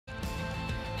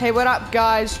Hey, what up,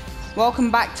 guys? Welcome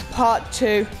back to part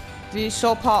 2. If you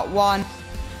saw part 1,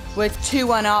 we're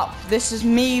 2-1 up. This is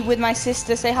me with my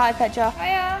sister. Say hi, Petra.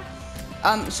 Hiya.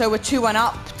 So we're 2-1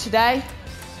 up today.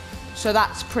 So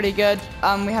that's pretty good.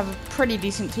 We have a pretty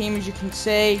decent team, as you can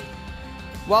see.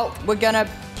 Well, we're gonna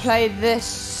play this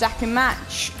second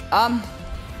match.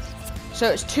 So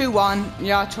it's 2-1.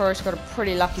 Yeah, Torres got a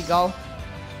pretty lucky goal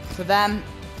for them.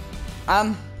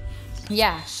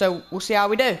 Yeah, so we'll see how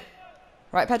we do.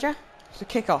 Right, Pedro? It's a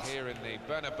kickoff.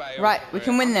 Right, we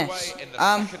can win this.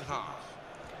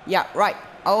 Yeah, right.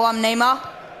 Oh, I'm Neymar.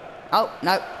 Oh,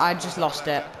 no, I just lost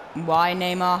it. Why,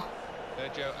 Neymar?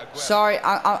 Sorry,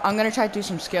 I'm going to try to do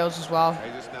some skills as well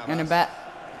in a bit.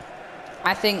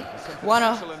 I think 1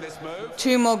 or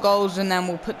 2 more goals and then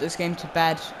we'll put this game to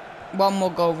bed. 1 more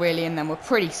goal, really, and then we're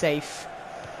pretty safe.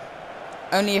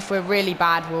 Only if we're really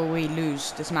bad will we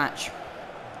lose this match.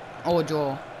 Or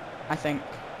draw, I think,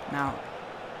 now.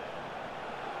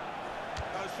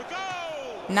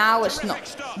 Now it's not.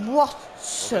 What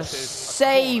a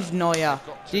save, Neuer.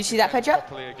 Did you see that, Pedro?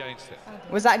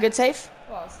 Was that a good save?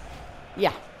 Was.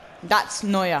 Yeah, that's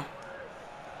Neuer.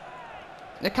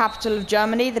 The capital of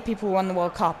Germany, the people who won the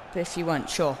World Cup, if you weren't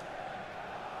sure.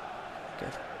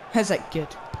 Good. How's that good?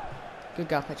 Good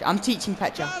girl, Petra. I'm teaching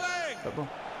Petra football.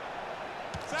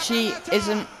 She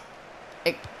isn't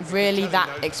really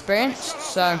that experienced,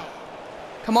 so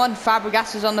come on,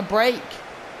 Fabregas is on the break.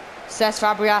 Says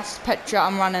Fabregas, Petra,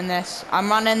 I'm running this. I'm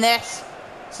running this.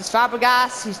 Says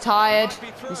Fabregas, he's tired.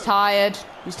 He's tired.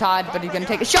 He's tired, but he's going to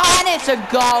take a shot, and it's a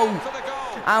goal.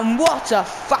 And what a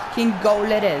fucking goal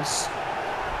it is.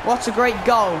 What a great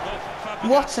goal.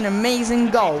 What an amazing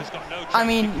goal. I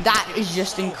mean, that is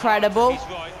just incredible.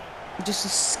 Just the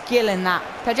skill in that.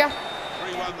 Petra?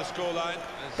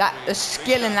 The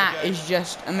skill in that is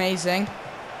just amazing.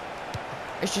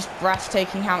 It's just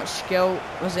breathtaking how much skill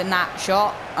was in that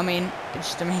shot. I mean, it's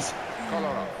just amazing.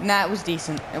 Nah, it was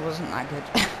decent. It wasn't that good.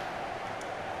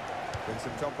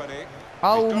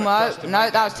 Oh, no,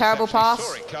 that was a terrible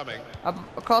pass.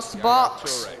 Across the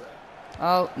box.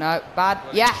 Oh, no, bad.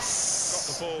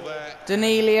 Yes!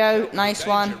 Danilo, nice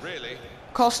one.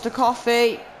 Costa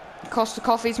Coffee. Costa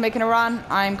Coffee's making a run.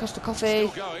 I'm Costa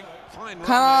Coffee.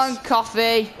 Come on,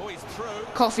 Coffee.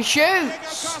 Coffee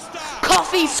shoots.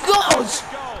 Coffee scores.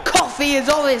 Coffee has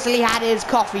obviously had his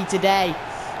coffee today.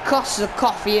 Costa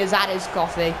Coffee has had his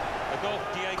coffee.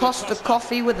 Costa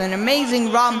Coffee with an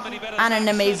amazing run and an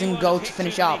amazing goal to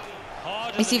finish up.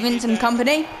 You see Vincent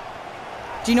Company?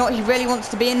 Do you know what he really wants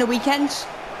to be in the weekends?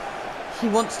 He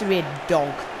wants to be a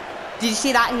dog. Did you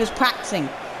see that? He was practicing.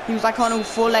 He was like on all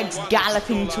 4 legs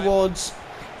galloping towards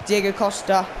Diego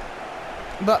Costa.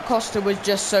 But Costa was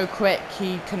just so quick,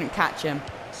 he couldn't catch him.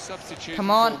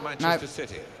 Come on. No.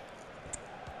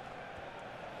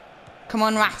 Come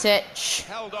on, Ratic.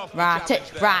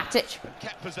 Ratic.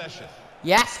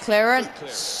 Yes,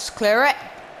 clearance. Clear it.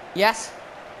 Yes.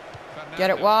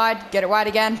 Get it wide. Get it wide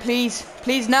again, please.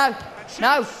 Please, no.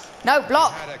 No. No,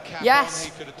 block. Yes.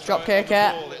 Drop kick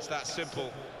it.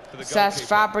 Says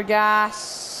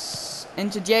Fabregas.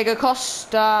 Into Diego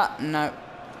Costa. No.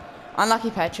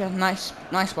 Unlucky Petra. Nice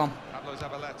one.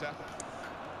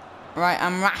 Right,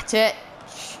 I'm Ratic.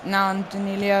 Now I'm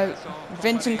Danilo.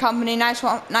 Vincent Company. Nice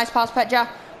one. Nice pass, Petra.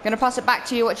 Gonna pass it back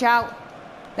to you. Watch out.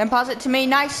 Then pass it to me.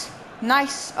 Nice.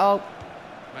 Oh.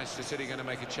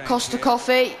 Costa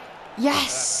Coffee.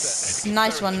 Yes.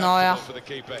 Nice one, Neuer.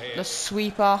 The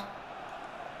sweeper.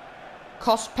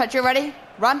 Petra ready?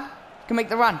 Run. Can make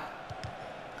the run.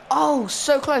 Oh,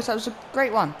 so close. That was a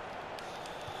great one.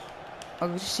 Oh,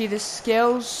 did you see the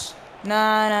skills? No.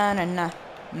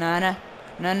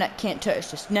 Can't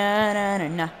touch this.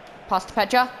 No. Pass to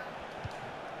Petra.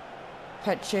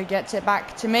 Petra gets it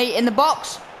back to me in the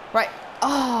box. Right.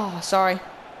 Oh, sorry.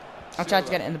 I tried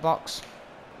to get it in the box.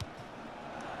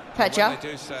 Petra.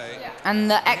 And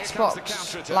the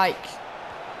Xbox, like,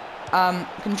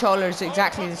 controller is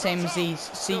exactly the same as these.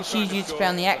 See, she's used to play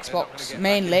on the Xbox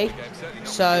mainly.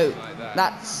 So,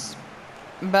 that's...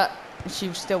 But...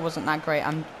 she still wasn't that great.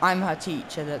 I'm her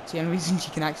teacher. That's the only reason she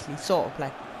can actually sort of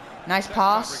play. Nice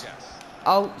pass.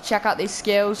 Oh, check out these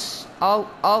skills.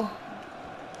 Oh.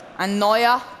 And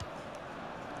Neuer.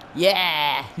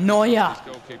 Yeah, Neuer.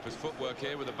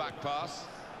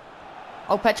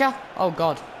 Oh, Petra. Oh,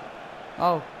 God.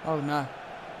 Oh, no.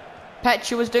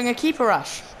 Petra was doing a keeper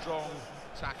rush.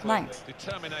 Thanks.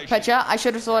 Petra, I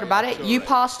should have thought about it. You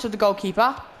pass to the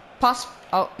goalkeeper. Pass.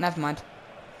 Oh, never mind.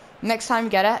 Next time you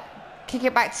get it. Kick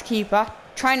it back to keeper.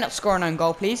 Try not to score an own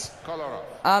goal, please.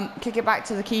 Kick it back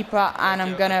to the keeper, and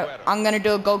I'm gonna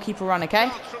do a goalkeeper run,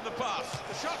 okay?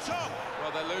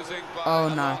 Oh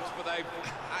no.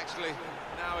 they've actually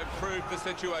now improved the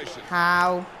situation.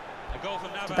 How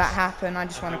did that happen? I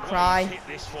just want to cry.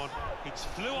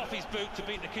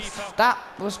 That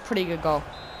was a pretty good goal.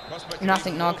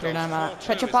 Nothing no could have done that.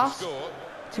 Picture pass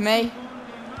to me.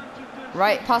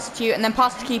 Right, pass it to you, and then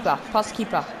pass to keeper. Pass to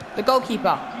keeper. The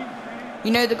goalkeeper.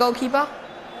 You know the goalkeeper?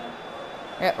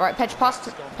 Yeah, right, Petch, pass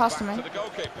to me.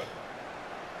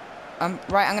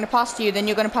 Right, I'm going to pass to you, then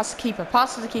you're going to pass to the keeper.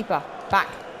 Pass to the keeper. Back.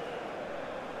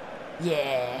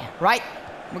 Yeah. Right.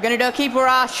 We're going to do a keeper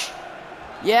rush.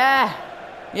 Yeah.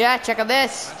 Yeah, check out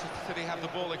this.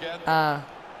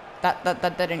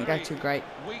 That didn't go too great.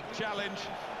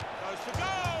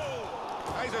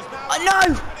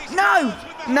 No! No!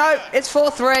 No! It's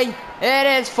 4-3. It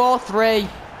is 4-3.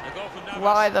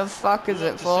 Why the fuck is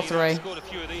it 4-3?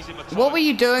 What were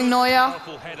you doing, Neuer?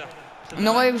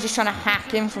 Neuer was just trying to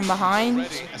hack him from behind.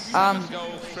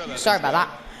 Sorry about that.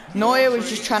 Neuer was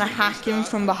just trying to hack him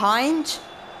from behind.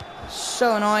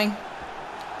 So annoying.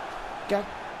 Go.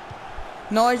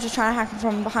 Neuer's just trying to hack him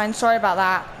from behind. Sorry about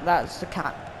that. That's the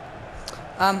cat.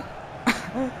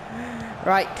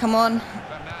 Right, come on.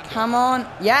 Come on.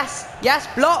 Yes. Yes,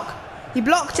 block. He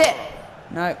blocked it.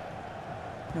 No.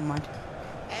 Never mind.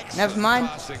 Never mind.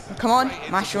 Come on.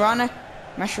 Mascherano.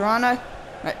 Mascherano.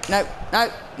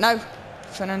 No.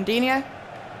 Fernandinho.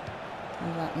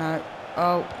 No.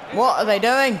 Oh, what are they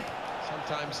doing?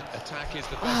 Sometimes attack is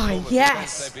the best. Oh,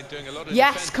 yes. They've been doing a lot of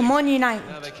yes, come on, United.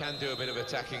 Now they can do a bit of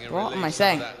attacking and what am I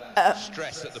saying?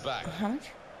 Stress at the back. How much?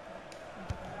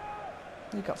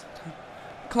 We got.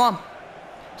 Come on.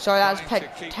 Sorry, that was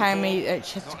telling me it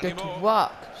has to go to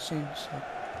work soon. So.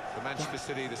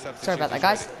 Yeah. Sorry about that,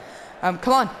 guys.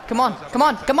 Come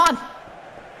on.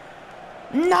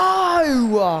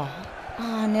 No!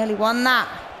 Oh, I nearly won that.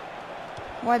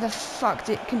 Why the fuck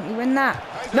couldn't you win that?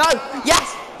 No!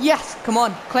 Yes! Yes! Come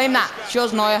on, claim that. It's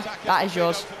yours, Neuer. That is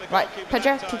yours. Right,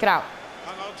 Pedro, kick it out.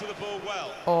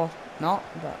 Or not,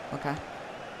 but okay.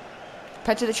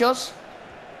 Pedro, that's yours.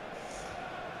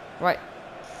 Right.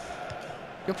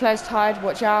 Your player's tired,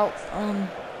 watch out.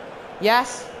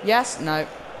 Yes, no.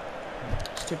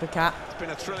 Stupid cat. It's been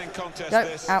a thrilling contest.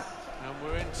 Go, out. And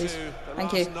we're into please. the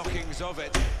Thank last you. knockings of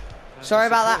it. Sorry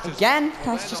about that again.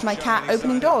 That's just my cat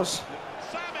opening doors.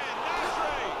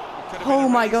 Oh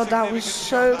my god, that was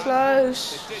so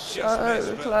close.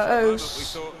 So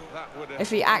close. If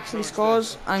he actually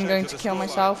scores, I'm going to kill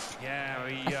myself.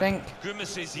 I think.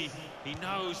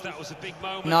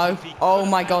 No. Oh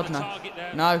my god, no.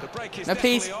 No. No,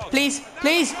 please.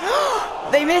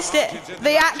 They missed it.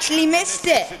 They actually missed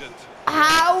it.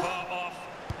 How?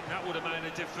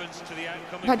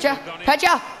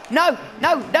 Pecha. No.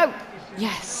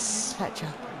 Yes,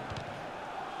 Pecha.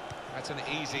 That's an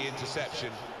easy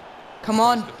interception. Come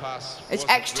on. It's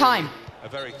extra time.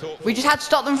 We just had to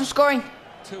stop them from scoring.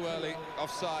 Too early,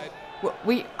 offside.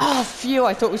 Oh, phew,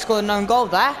 I thought we scored an own goal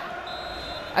there.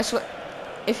 I swear,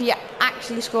 if he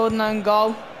actually scored an own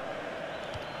goal,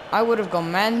 I would have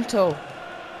gone mental.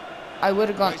 I would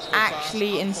have gone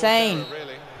actually insane.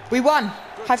 We won.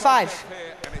 High five.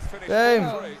 Boom.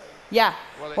 Yeah.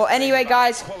 Well, anyway,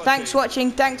 guys, thanks for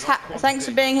watching. Thanks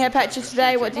for being here, Petra,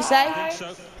 today. What did you say?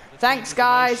 Thanks,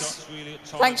 guys.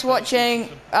 Thanks for watching.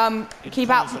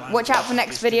 Watch out for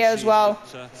next video as well.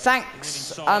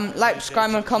 Thanks. Like,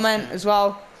 subscribe, and comment as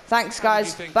well. Thanks,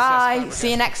 guys. Bye.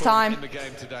 See you next time.